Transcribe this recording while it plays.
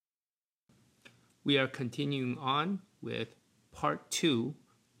We are continuing on with part 2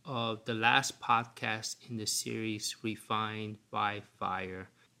 of the last podcast in the series Refined by Fire.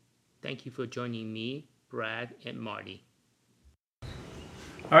 Thank you for joining me, Brad, and Marty.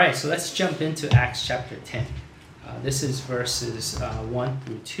 All right, so let's jump into Acts chapter 10. This is verses 1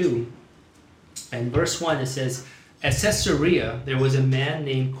 through 2. And verse 1, it says, At Caesarea, there was a man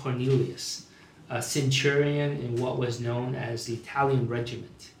named Cornelius, a centurion in what was known as the Italian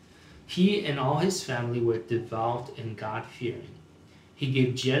regiment. He and all his family were devout and God-fearing. He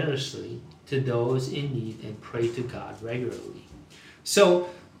gave generously to those in need and prayed to God regularly. So,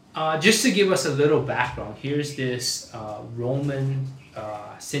 just to give us a little background, here's this Roman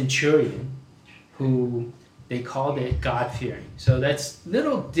centurion who they called it God-fearing. So that's a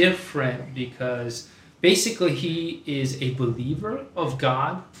little different because basically he is a believer of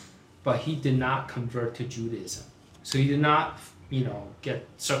God, but he did not convert to Judaism. So he did not get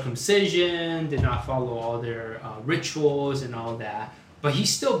circumcision, did not follow all their rituals and all that, but he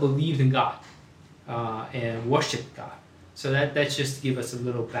still believed in God and worshiped God. So that's just to give us a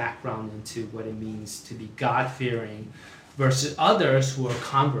little background into what it means to be God-fearing versus others who are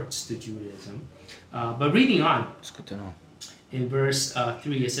converts to Judaism. But reading on, It's good to know. in verse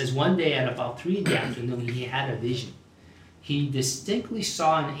 3, it says, One day at about 3 in the afternoon, he had a vision. He distinctly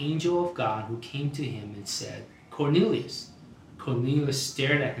saw an angel of God who came to him and said, Cornelius. Cornelius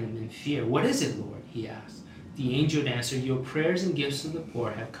stared at him in fear. What is it, Lord? He asked. The angel answered, Your prayers and gifts to the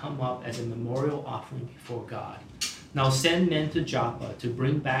poor have come up as a memorial offering before God. Now send men to Joppa to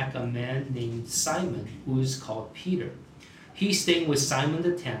bring back a man named Simon, who is called Peter. He's staying with Simon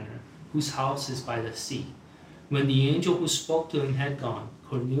the tanner, whose house is by the sea. When the angel who spoke to him had gone,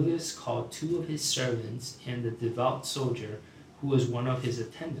 Cornelius called 2 of his servants and the devout soldier, who was one of his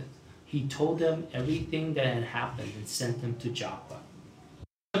attendants. He told them everything that had happened and sent them to Joppa.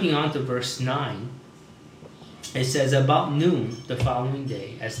 Jumping on to verse 9, it says, About noon the following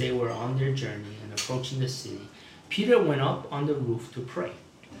day, as they were on their journey and approaching the city, Peter went up on the roof to pray.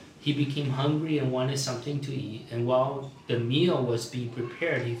 He became hungry and wanted something to eat, and while the meal was being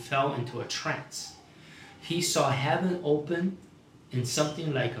prepared, he fell into a trance. He saw heaven open and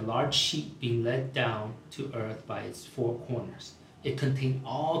something like a large sheet being let down to earth by its 4 corners. It contained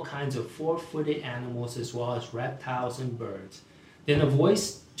all kinds of 4-footed animals as well as reptiles and birds. Then a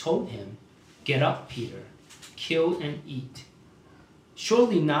voice told him, Get up, Peter, kill and eat.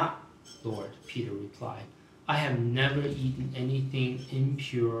 Surely not, Lord, Peter replied. I have never eaten anything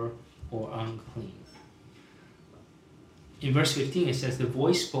impure or unclean. In verse 15 it says, The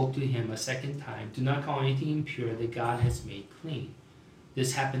voice spoke to him a second time, Do not call anything impure that God has made clean.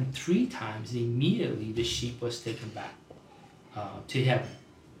 This happened 3 times, and immediately the sheep was taken back to heaven.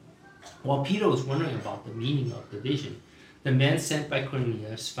 While Peter was wondering about the meaning of the vision, the men sent by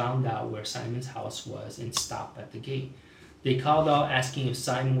Cornelius found out where Simon's house was and stopped at the gate. They called out asking if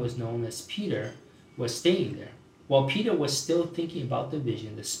Simon was known as Peter was staying there. While Peter was still thinking about the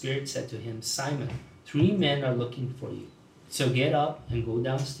vision, the Spirit said to him, Simon, 3 men are looking for you. So get up and go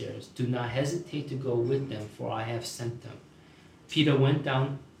downstairs. Do not hesitate to go with them, for I have sent them. Peter went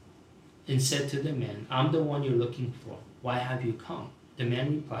down and said to the men, I'm the one you're looking for. Why have you come? The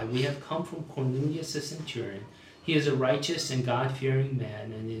man replied, We have come from Cornelius the centurion. He is a righteous and God-fearing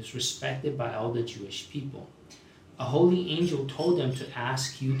man and is respected by all the Jewish people. A holy angel told them to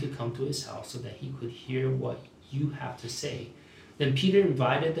ask you to come to his house so that he could hear what you have to say. Then Peter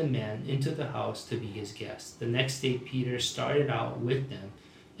invited the man into the house to be his guest. The next day Peter started out with them,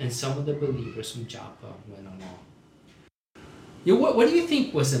 and some of the believers from Joppa went along. What do you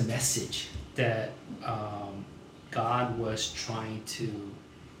think was the message that God was trying to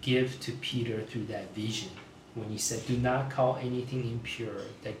give to Peter through that vision when he said, Do not call anything impure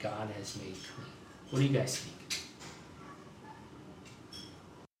that God has made clean? What do you guys think?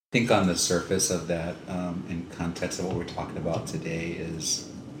 I think on the surface of that, in context of what we're talking about today, is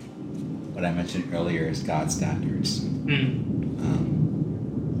what I mentioned earlier is God's standards.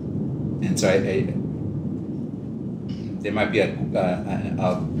 And so there might be a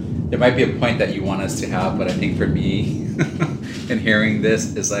point that you want us to have, but I think for me, in hearing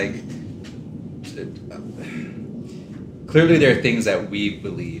this, is like clearly there are things that we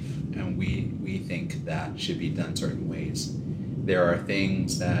believe and we think that should be done certain ways. There are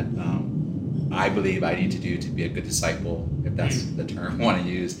things that I believe I need to do to be a good disciple, if that's the term I want to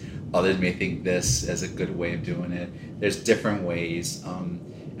use. Others may think this is a good way of doing it. There's different ways.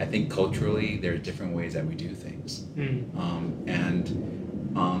 I think culturally, there are different ways that we do things.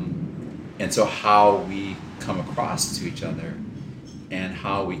 And so how we come across to each other and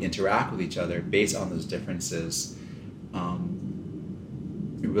how we interact with each other based on those differences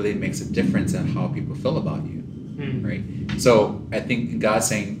it really makes a difference in how people feel about you, Mm. right? So I think God's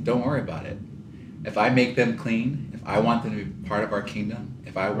saying, don't worry about it. If I make them clean, if I want them to be part of our kingdom,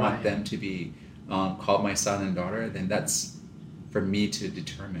 if I want Right. them to be called my son and daughter, then that's for me to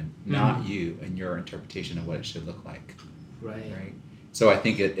determine, not you and your interpretation of what it should look like, Right. right? So I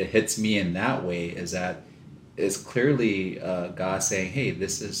think it hits me in that way, is that it's clearly God saying, hey,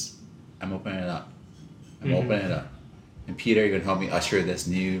 I'm opening it up. I'm opening it up. And Peter, you're going to help me usher this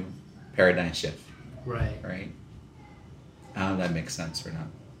new paradigm shift, Right. right? I don't know if that makes sense or not.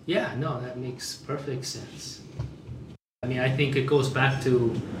 Yeah, no, that makes perfect sense. I mean, I think it goes back to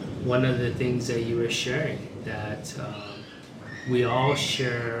one of the things that you were sharing, that we all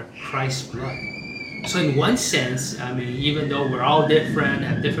share Christ's blood. So in one sense, I mean, even though we're all different,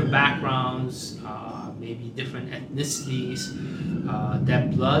 have different backgrounds, maybe different ethnicities, that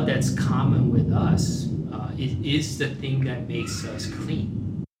blood that's common with us, it is the thing that makes us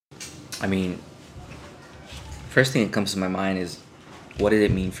clean. I mean, first thing that comes to my mind is, what did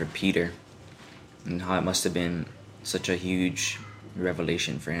it mean for Peter, and how it must have been such a huge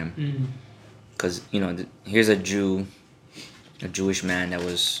revelation for him. Because here's a Jewish man that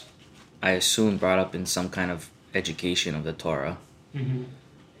was, I assume, brought up in some kind of education of the Torah.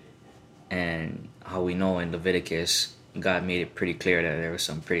 And how we know in Leviticus, God made it pretty clear that there were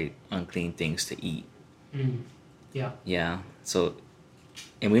some pretty unclean things to eat. Yeah. Yeah. So,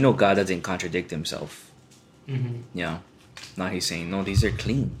 and we know God doesn't contradict himself. Yeah. Now he's saying, no, these are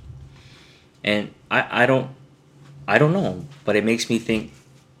clean. And I don't know, but it makes me think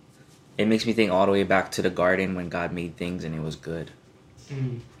all the way back to the garden when God made things and it was good.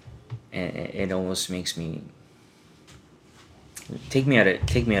 And it almost makes me take me at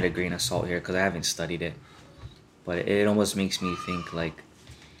a grain of salt here, because I haven't studied it, but it almost makes me think like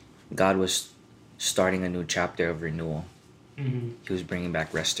God was starting a new chapter of renewal. He was bringing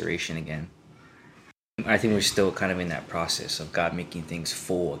back restoration again. I think we're still kind of in that process of God making things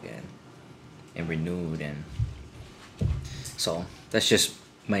full again and renewed, and so that's just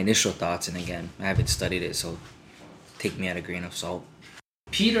my initial thoughts. And again, I haven't studied it, so take me at a grain of salt.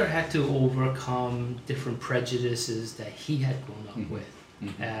 Peter had to overcome different prejudices that he had grown up with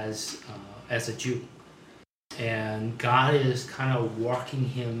as a Jew, and God is kind of walking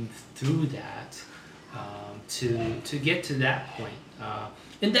him through that to get to that point.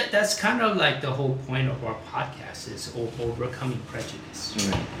 And that's kind of like the whole point of our podcast, is overcoming prejudice.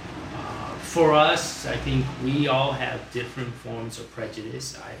 For us, I think we all have different forms of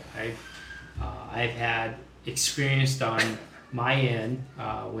prejudice. I've had experienced on my end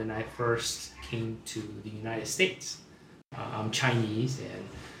when I first came to the United States. I'm Chinese, and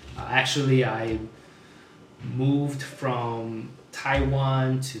actually I moved from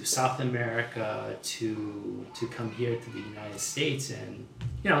Taiwan to South America to come here to the United States. And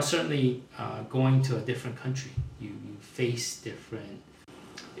certainly going to a different country, you face different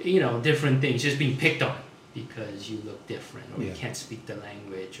things, just being picked on because you look different, or you can't speak the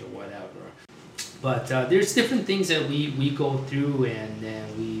language or whatever. But there's different things that we go through, and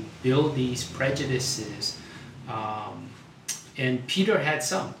then we build these prejudices. And Peter had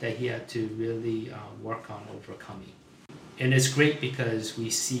some that he had to really work on overcoming. And it's great because we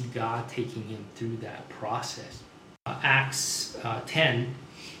see God taking him through that process. Acts 10,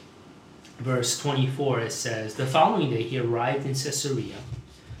 verse 24, it says, "The following day he arrived in Caesarea.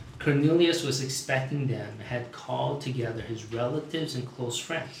 Cornelius was expecting them and had called together his relatives and close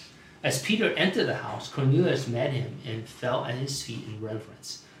friends. As Peter entered the house, Cornelius met him and fell at his feet in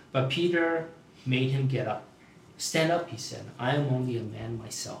reverence. But Peter made him get up. 'Stand up,' he said. 'I am only a man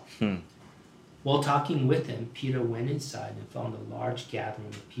myself.' While talking with him, Peter went inside and found a large gathering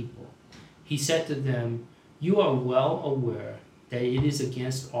of people. He said to them, 'You are well aware that it is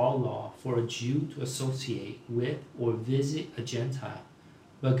against our law for a Jew to associate with or visit a Gentile.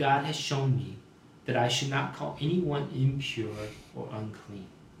 But God has shown me that I should not call anyone impure or unclean.'"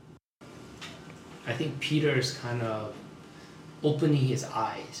 I think Peter is kind of opening his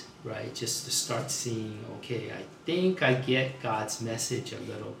eyes, right? Just to start seeing, okay, I think I get God's message a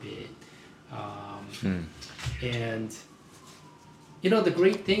little bit. And, the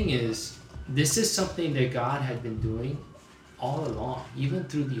great thing is, this is something that God had been doing all along, even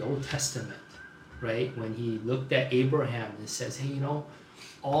through the Old Testament, right? When he looked at Abraham and says, hey,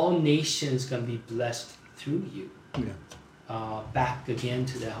 all nations going to be blessed through you. Back again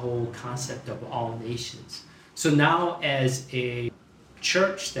to that whole concept of all nations. So now as a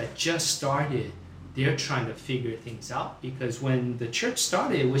church that just started, they're trying to figure things out, because when the church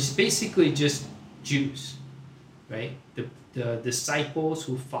started, it was basically just Jews, right? The disciples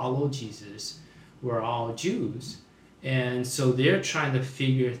who followed Jesus were all Jews, And so they're trying to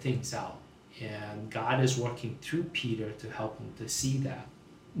figure things out. And God is working through Peter to help him to see that.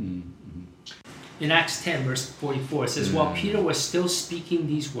 Mm-hmm. In Acts 10, verse 44, it says, While Peter was still speaking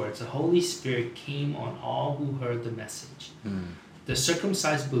these words, the Holy Spirit came on all who heard the message. The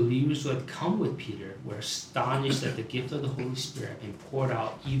circumcised believers who had come with Peter were astonished that the gift of the Holy Spirit had been poured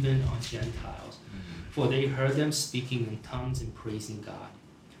out even on Gentiles, for they heard them speaking in tongues and praising God.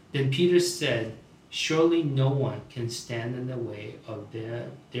 Then Peter said, Surely no one can stand in the way of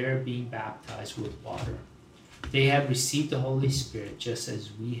their being baptized with water. They have received the Holy Spirit just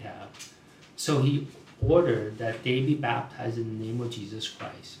as we have. So he ordered that they be baptized in the name of Jesus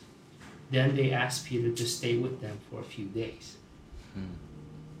Christ. Then they asked Peter to stay with them for a few days.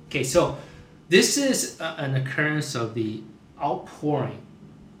 Okay, so this is an occurrence of the outpouring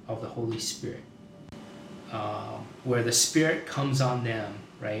of the Holy Spirit, where the Spirit comes on them,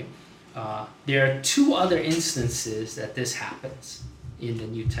 right? There are two other instances that this happens in the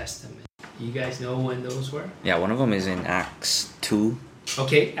New Testament. You guys know when those were? Yeah, one of them is in Acts 2.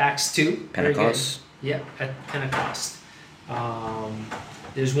 Okay, Acts 2. Pentecost. Yeah, at Pentecost.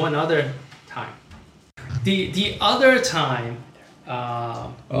 There's one other time. The other time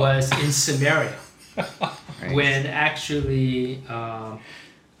was in Samaria, Right. when actually,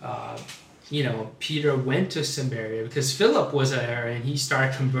 Peter went to Samaria because Philip was there and he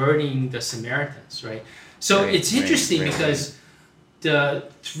started converting the Samaritans, right? So it's interesting because the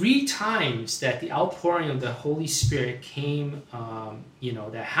 3 times that the outpouring of the Holy Spirit came,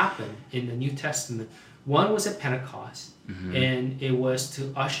 that happened in the New Testament, one was at Pentecost, and it was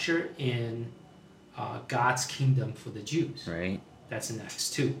to usher in God's kingdom for the Jews. Right. That's in Acts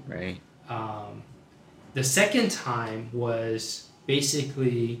 2. Right. The second time was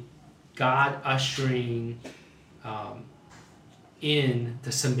basically God ushering in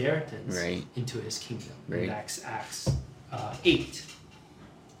the Samaritans into his kingdom. In Acts 8.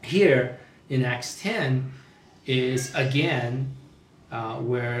 Here in Acts 10 is again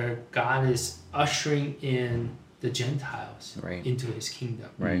where God is ushering in the Gentiles into his kingdom.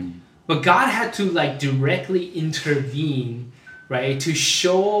 Right. But God had to directly intervene, right, to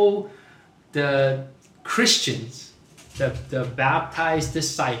show the Christians, the baptized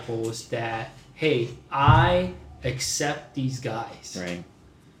disciples, that, hey, I accept these guys. Right.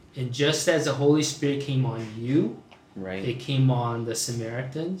 And just as the Holy Spirit came on you, Right. it came on the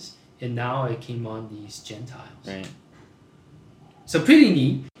Samaritans, and now it came on these Gentiles. Right. So pretty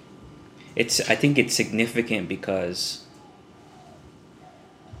neat. I think it's significant because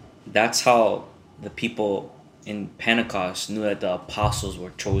that's how the people in Pentecost knew that the apostles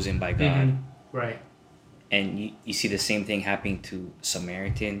were chosen by God. Right. And you see the same thing happening to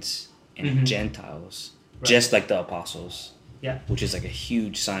Samaritans and Gentiles, Right. just like the apostles. Yeah. Which is like a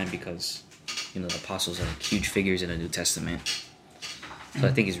huge sign because, the apostles are like huge figures in the New Testament. So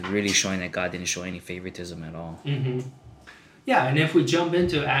I think it's really showing that God didn't show any favoritism at all. Yeah, and if we jump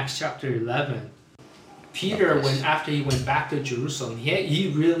into Acts chapter 11, Peter, after he went back to Jerusalem,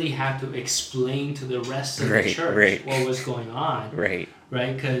 he really had to explain to the rest of the church what was going on. Right.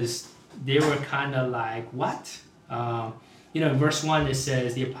 Because they were kind of like, what? In verse 1 it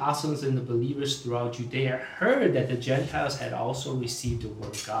says, the apostles and the believers throughout Judea heard that the Gentiles had also received the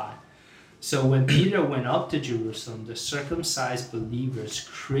word of God. So when Peter went up to Jerusalem, the circumcised believers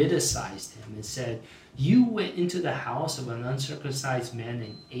criticized him and said, you went into the house of an uncircumcised man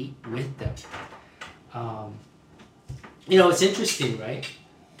and ate with them. It's interesting, right?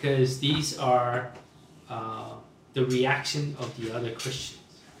 Because these are the reaction of the other Christians.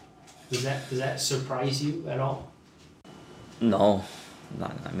 Does that surprise you at all? No,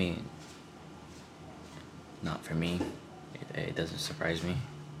 not for me. It doesn't surprise me.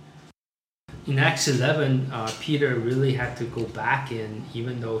 In Acts 11, Peter really had to go back in,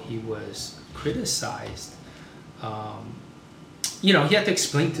 even though he was criticized. He had to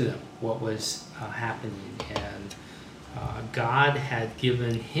explain to them what was happening, and God had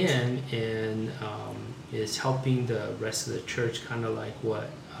given him and is helping the rest of the church, kind of like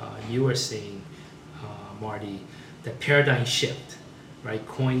what you were saying, Marty, the paradigm shift, right?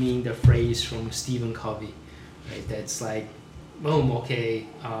 Coining the phrase from Stephen Covey, right? That's like, boom, okay,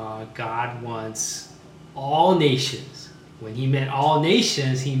 God wants all nations. When he meant all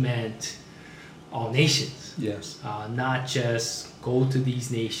nations, he meant all nations. Yes. Not just go to these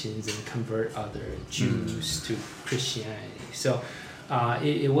nations and convert other Jews to Christianity. So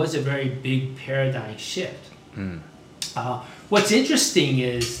it was a very big paradigm shift. What's interesting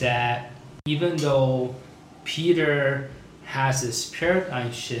is that even though Peter has this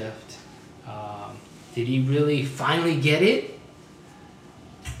paradigm shift, did he really finally get it?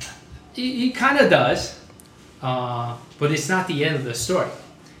 He kind of does, But it's not the end of the story.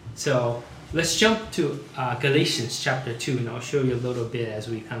 So let's jump to Galatians chapter 2, and I'll show you a little bit as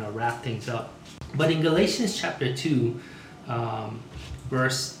we kind of wrap things up. But in Galatians chapter 2,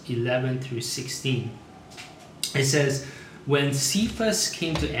 verse 11 through 16, it says, "When Cephas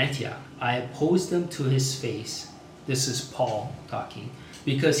came to Antioch, I opposed them to his face." This is Paul talking.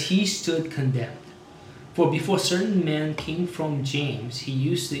 "Because he stood condemned. For before certain men came from James, he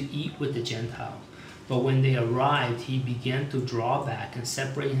used to eat with the Gentiles. But when they arrived, he began to draw back and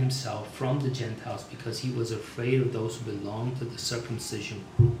separate himself from the Gentiles because he was afraid of those who belonged to the circumcision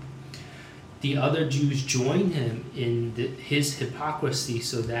group. The other Jews joined him in his hypocrisy,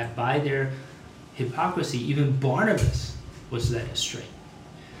 so that by their hypocrisy, even Barnabas was led astray.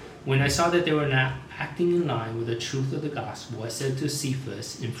 When I saw that they were not acting in line with the truth of the gospel, I said to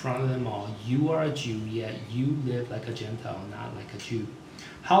Cephas in front of them all, 'You are a Jew, yet you live like a Gentile, not like a Jew.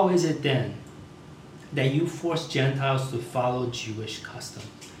 How is it then that you force Gentiles to follow Jewish custom?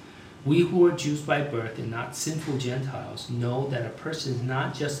 We who are Jews by birth and not sinful Gentiles know that a person is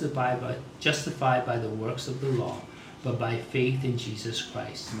not justified by the works of the law, but by faith in Jesus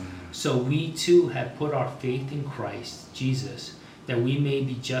Christ. So we too have put our faith in Christ Jesus, that we may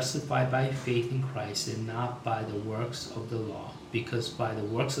be justified by faith in Christ and not by the works of the law, because by the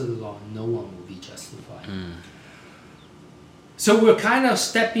works of the law no one will be justified." So we're kind of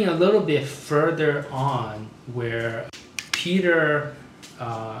stepping a little bit further on where Peter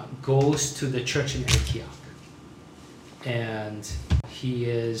goes to the church in Antioch. And he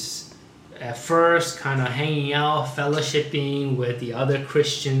is at first kind of hanging out, fellowshipping with the other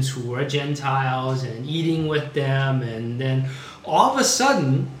Christians who were Gentiles and eating with them. And then all of a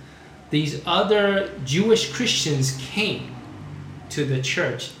sudden, these other Jewish Christians came to the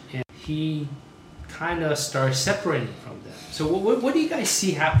church, and he kind of started separating from them. So what do you guys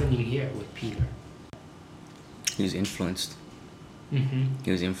see happening here with Peter? He was influenced. Mm-hmm.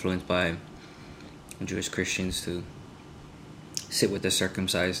 He was influenced by Jewish Christians to sit with the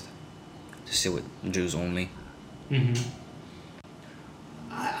circumcised, to sit with Jews only. Mm-hmm.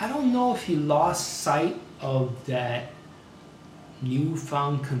 I don't know if he lost sight of that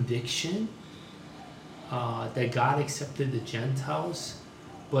newfound conviction that God accepted the Gentiles,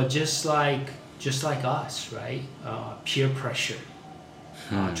 but just like us, right? Peer pressure,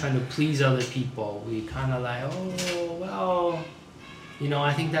 trying to please other people. We kind of like, oh well,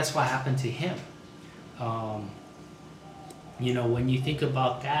 I think that's what happened to him. When you think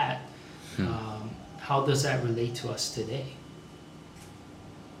about that, how does that relate to us today?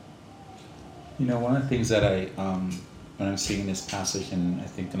 One of the things that I, when I'm seeing this passage and I'm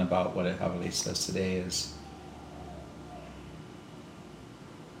thinking about how it relates to us today is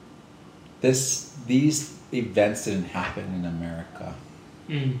these events didn't happen in America.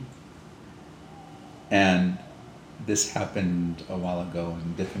 And this happened a while ago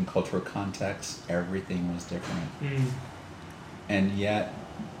in different cultural contexts. Everything was different. And yet,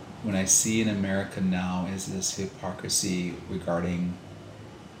 when I see in America now is this hypocrisy regarding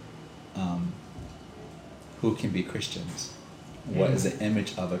who can be Christians. What is the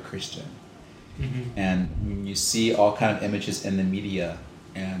image of a Christian? And when you see all kind of images in the media,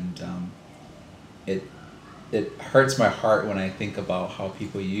 and it hurts my heart when I think about how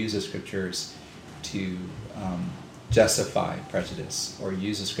people use the scriptures to justify prejudice, or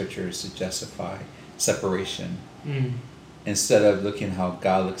use the scriptures to justify separation, instead of looking how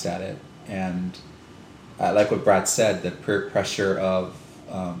God looks at it. And like what Brad said, the peer pressure of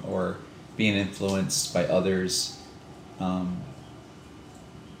or being influenced by others to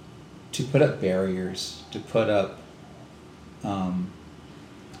put up barriers, to put up a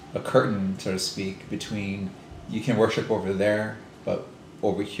curtain, so to speak, between you can worship over there, but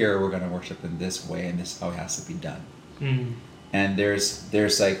over here we're going to worship in this way, and this is how it has to be done. And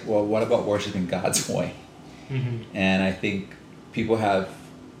there's like, well, what about worshiping God's way? And I think people have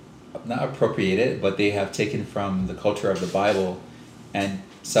not appropriated, but they have taken from the culture of the Bible, and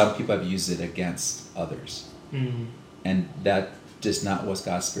some people have used it against others. And that just not what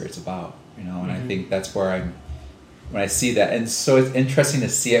God's Spirit's about, and I think that's where when I see that. And so it's interesting to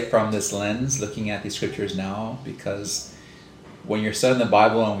see it from this lens, looking at these scriptures now, because when you're studying the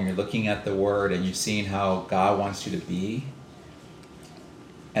Bible and when you're looking at the Word and you're seeing how God wants you to be,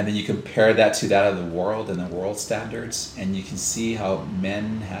 and then you compare that to that of the world and the world standards, and you can see how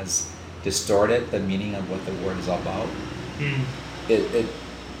men has distorted the meaning of what the Word is all about.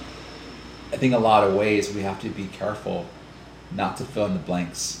 I think a lot of ways we have to be careful not to fill in the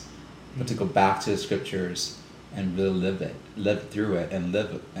blanks, but to go back to the scriptures and really live through it, and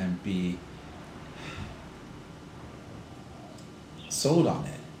live and be sold on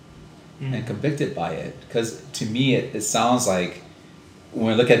it. and convicted by it. Because to me, it sounds like when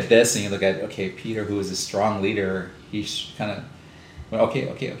we look at this and you look at, okay, Peter, who is a strong leader, he's kind of, well,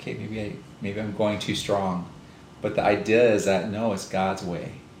 okay, maybe I'm going too strong. But the idea is that, no, it's God's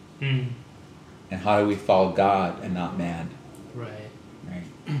way. And how do we follow God and not man? Right.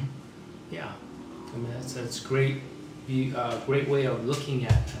 Yeah. I mean, that's great. Great way of looking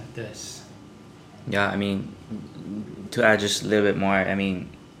at this. Yeah, I mean, to add just a little bit more, I mean,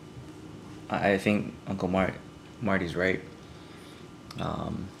 I think Uncle Marty's right.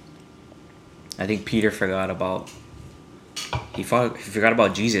 I think Peter forgot about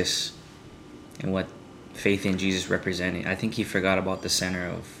Jesus and what faith in Jesus represented. I think he forgot about the center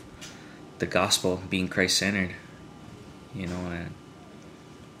of the gospel being Christ-centered, and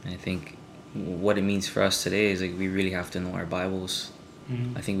I think what it means for us today is like we really have to know our Bibles.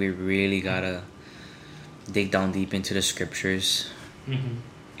 I think we really gotta dig down deep into the scriptures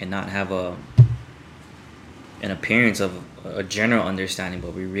and not have an appearance of a general understanding,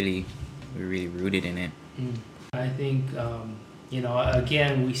 but we're really rooted in it. I think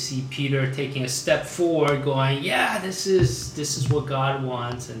again we see Peter taking a step forward, going, yeah, this is what God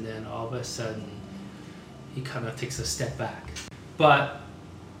wants, and then all of a sudden he kind of takes a step back. But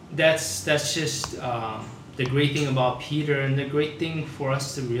that's just the great thing about Peter, and the great thing for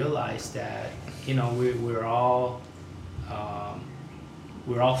us to realize that we're all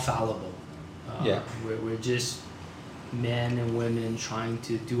fallible. We're just men and women trying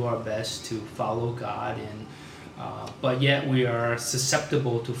to do our best to follow God, and but yet we are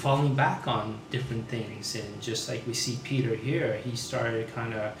susceptible to falling back on different things. And just like we see Peter here, he started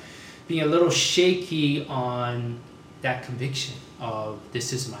kind of being a little shaky on that conviction of,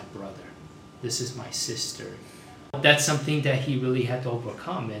 this is my brother, this is my sister. That's something that he really had to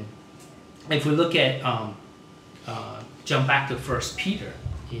overcome. And if we look at jump back to 1 Peter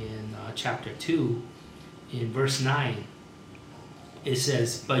in chapter 2, in verse 9, it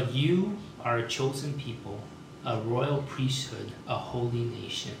says, "But you are a chosen people, a royal priesthood, a holy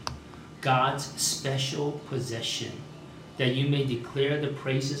nation, God's special possession, that you may declare the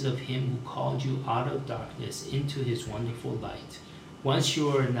praises of him who called you out of darkness into his wonderful light. Once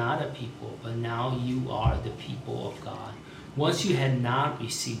you were not a people, but now you are the people of God. Once you had not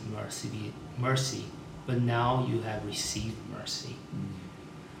received mercy, but now you have received mercy."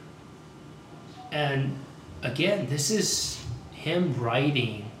 And again, this is him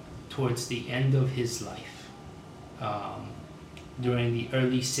writing towards the end of his life, during the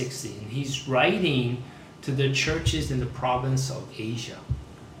early 60s. And he's writing to the churches in the province of Asia.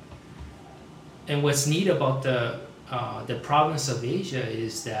 And what's neat about the province of Asia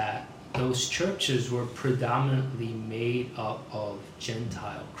is that those churches were predominantly made up of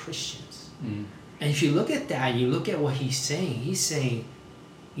Gentile Christians. And if you look at that, you look at what he's saying,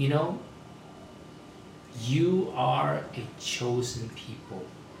 you are a chosen people,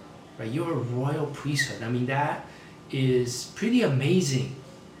 right? You're a royal priesthood. I mean, that is pretty amazing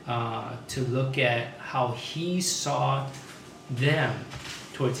to look at how he saw them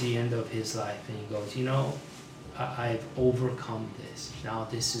towards the end of his life. And he goes, I've overcome this. Now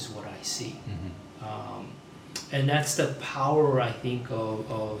this is what I see. And that's the power, I think,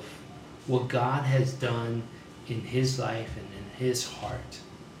 of what God has done in his life and in his heart.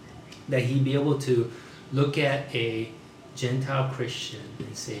 That he'd be able to look at a Gentile Christian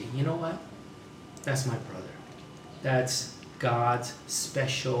and say, you know what? That's my brother. That's God's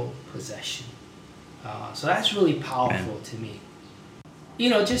special possession. So that's really powerful to me.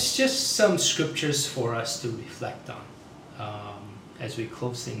 Just some scriptures for us to reflect on as we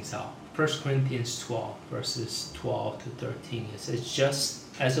close things out. 1 Corinthians 12, verses 12 to 13. It says, "Just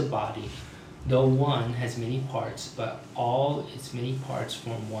as a body, though one has many parts, but all its many parts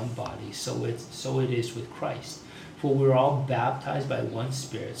form one body, so it is with Christ. For we're all baptized by one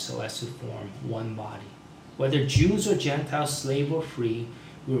Spirit so as to form one body. Whether Jews or Gentiles, slave or free,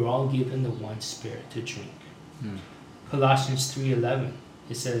 we were all given the one Spirit to drink." Colossians 3:11,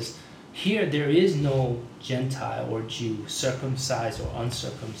 it says, "Here there is no Gentile or Jew, circumcised or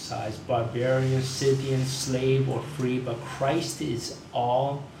uncircumcised, barbarian, Scythian, slave or free, but Christ is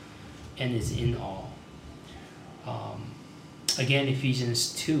all and is in all." Again,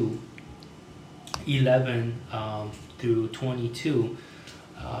 Ephesians 2:11 through 22.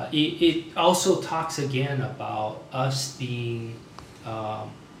 It also talks again about us being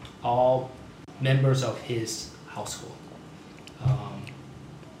all members of his household.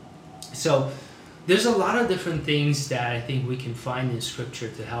 So there's a lot of different things that I think we can find in Scripture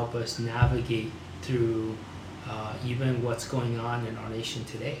to help us navigate through even what's going on in our nation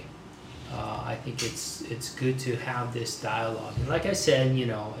today. I think it's good to have this dialogue. And like I said,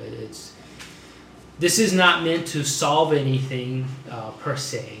 this is not meant to solve anything per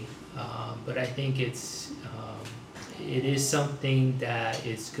se, but I think it is something that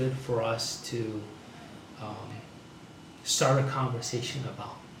is good for us to start a conversation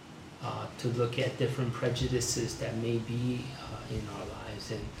about, to look at different prejudices that may be in our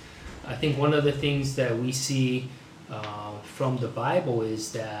lives. And I think one of the things that we see from the Bible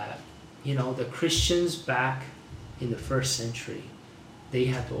is that, the Christians back in the first century, they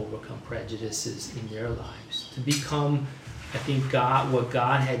had to overcome prejudices in their lives to become, I think, what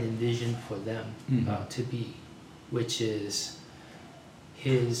God had envisioned for them to be, which is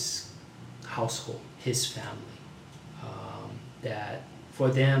His household, His family. That for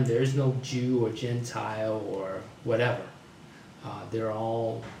them, there's no Jew or Gentile or whatever. They're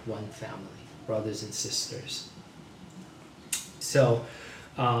all one family, brothers and sisters. So,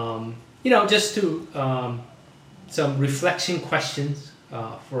 just to some reflection questions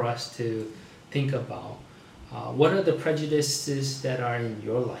for us to think about. What are the prejudices that are in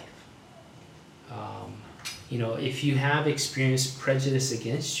your life? If you have experienced prejudice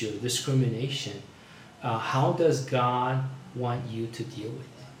against you, discrimination, how does God want you to deal with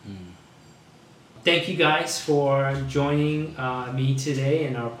it? Thank you guys for joining me today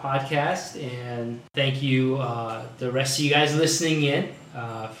in our podcast, and thank you the rest of you guys listening in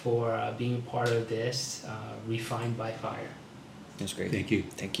for being part of this Refined by Fire. That's great. Thank you.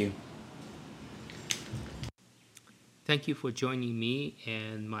 Thank you. Thank you for joining me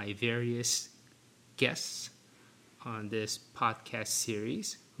and my various guests on this podcast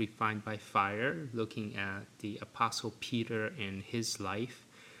series, Refined by Fire, looking at the Apostle Peter and his life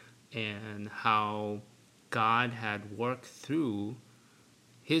and how God had worked through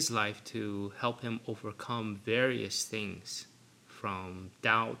his life to help him overcome various things, from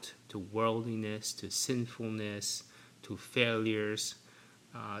doubt to worldliness to sinfulness to failures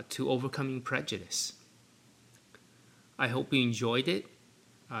to overcoming prejudice. I hope you enjoyed it.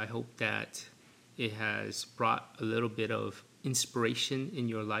 I hope that it has brought a little bit of inspiration in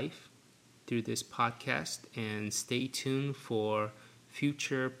your life through this podcast, and stay tuned for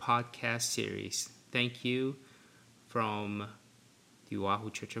future podcast series. Thank you from the Oahu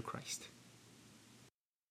Church of Christ.